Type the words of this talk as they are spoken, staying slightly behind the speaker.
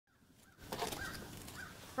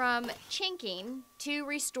From chinking to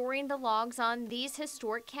restoring the logs on these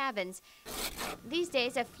historic cabins, these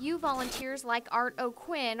days a few volunteers like Art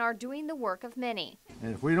O'Quinn are doing the work of many.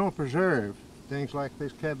 And if we don't preserve things like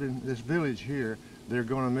this cabin, this village here, they're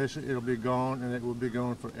going to miss it. It'll be gone, and it will be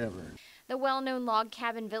gone forever. The well-known log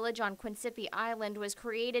cabin village on Quinsipi Island was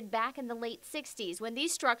created back in the late 60s when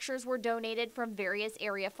these structures were donated from various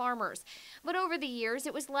area farmers. But over the years,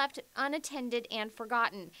 it was left unattended and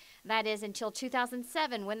forgotten. That is until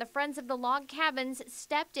 2007 when the Friends of the Log Cabins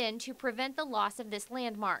stepped in to prevent the loss of this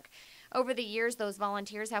landmark. Over the years, those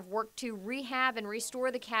volunteers have worked to rehab and restore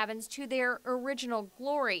the cabins to their original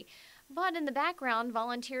glory. But in the background,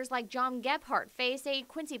 volunteers like John Gebhardt face a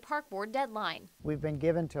Quincy Park Board deadline. We've been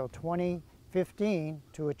given till 2015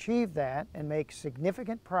 to achieve that and make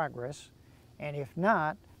significant progress, and if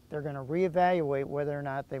not, they're going to reevaluate whether or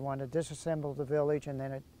not they want to disassemble the village, and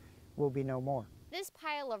then it will be no more. This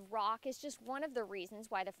pile of rock is just one of the reasons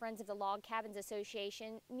why the Friends of the Log Cabins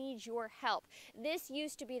Association needs your help. This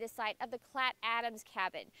used to be the site of the Clat Adams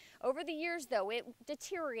cabin. Over the years, though, it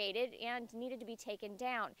deteriorated and needed to be taken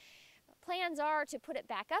down. Plans are to put it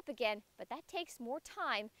back up again, but that takes more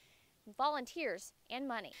time, volunteers, and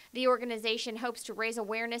money. The organization hopes to raise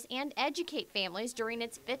awareness and educate families during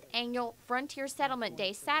its 5th annual Frontier Settlement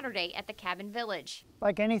Day Saturday at the Cabin Village.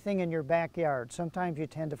 Like anything in your backyard, sometimes you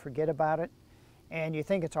tend to forget about it and you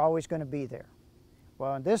think it's always going to be there.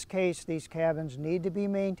 Well, in this case, these cabins need to be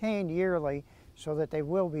maintained yearly so that they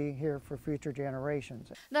will be here for future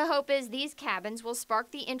generations. The hope is these cabins will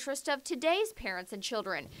spark the interest of today's parents and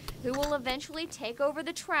children, who will eventually take over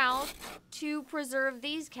the trowel to preserve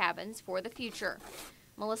these cabins for the future.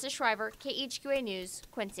 Melissa Shriver, KHQA News,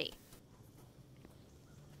 Quincy.